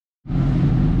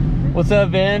What's up,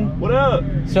 Vin? What up?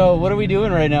 So, what are we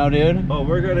doing right now, dude? Oh,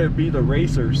 we're gonna be the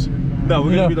racers. No,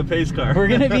 we're gonna be the pace car. We're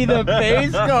gonna be the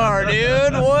pace car,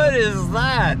 dude. What is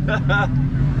that?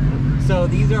 So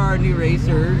these are our new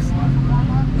racers.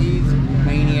 These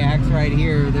maniacs right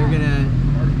here.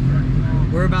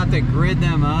 We're about to grid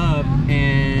them up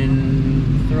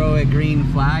and throw a green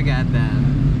flag at them.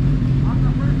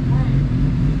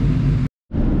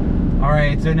 All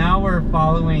right, so now we're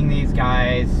following these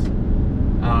guys.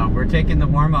 We're taking the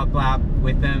warm-up lap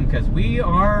with them because we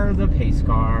are the pace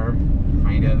car,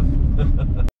 kind of.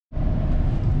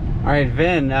 All right,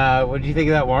 Vin, what did you think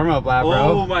of that warm-up lap, bro?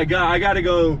 Oh my god, I gotta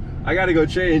go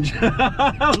change.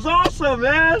 That was awesome,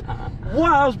 man.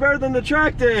 Wow, it was better than the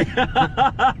track day. Get it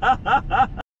up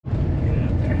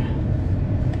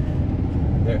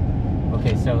there.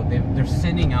 Okay, so they're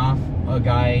sending off a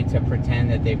guy to pretend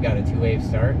that they've got a two-wave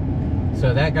start.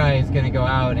 So that guy is gonna go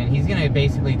out and he's gonna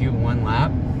basically do one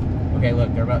lap. Okay,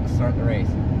 look, they're about to start the race.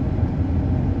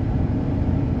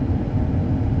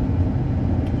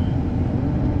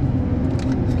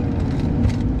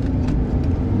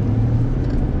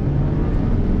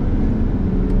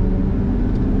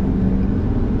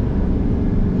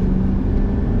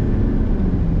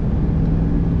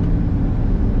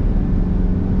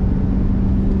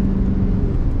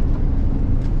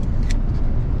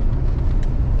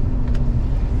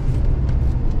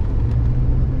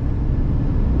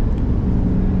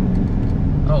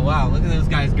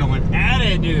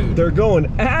 Dude. They're going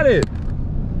at it.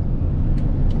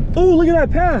 Oh, look at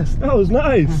that pass. That was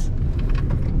nice.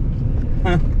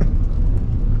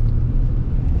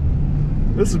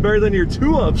 This is better than your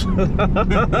two-ups.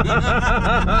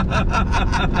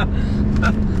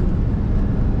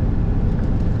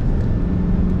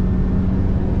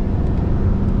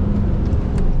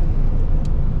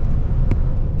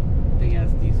 Big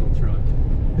ass diesel truck.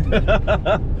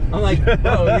 I'm like,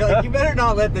 bro, you're like, you better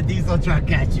not let the diesel truck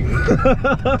catch you.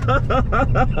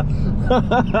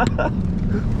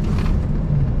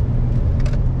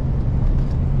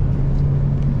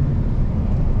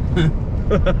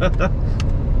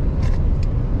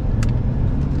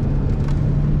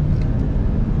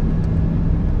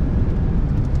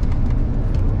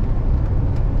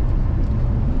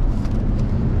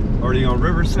 Already on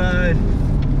Riverside.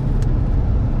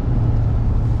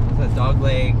 It's a dog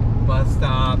leg bus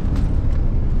stop.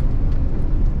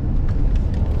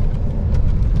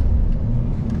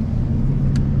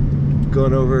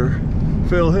 Going over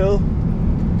Phil Hill.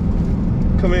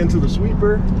 Coming into the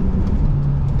sweeper.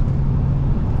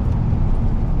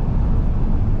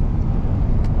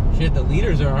 Shit, the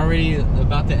leaders are already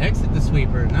about to exit the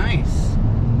sweeper. Nice.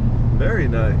 Very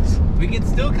nice. We can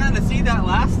still kind of see that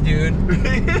last dude.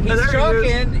 He's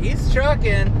trucking. He's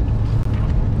trucking.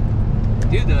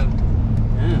 Dude, yeah.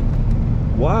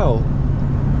 Wow.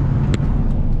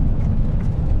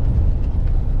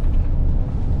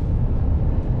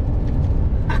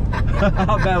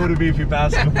 How bad would it be if you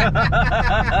passed him?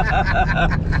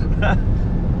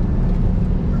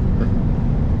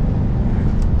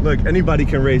 Look, anybody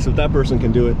can race if that person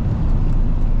can do it.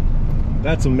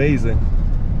 That's amazing.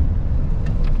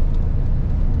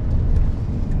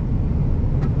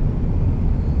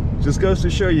 Just goes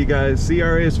to show you guys,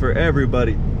 CRA is for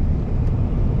everybody.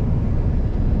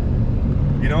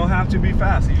 You don't have to be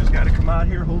fast. You just got to come out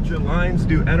here, hold your lines,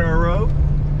 do NRO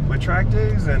with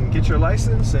TrackDaz and get your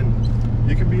license, and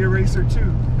you can be a racer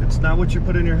too. It's not what you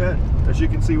put in your head, as you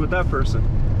can see with that person.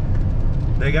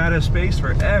 They got a space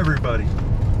for everybody.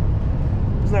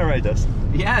 Isn't that right, Dustin?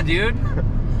 Yeah, dude.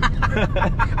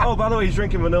 Oh, by the way, he's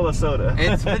drinking vanilla soda.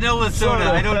 It's vanilla soda.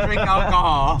 I don't drink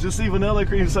alcohol. Just see vanilla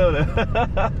cream soda.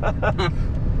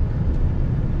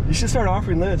 You should start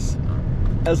offering this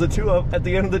as a two-up at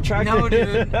the end of the track. No,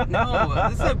 dude. No.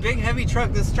 This is a big, heavy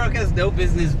truck. This truck has no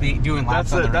business doing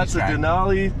laps on the That's a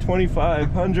Denali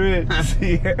 2500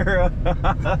 Sierra.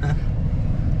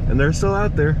 And they're still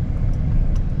out there.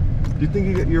 Do you think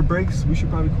you get your brakes? We should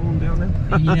probably cool them down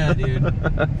now. Yeah, dude.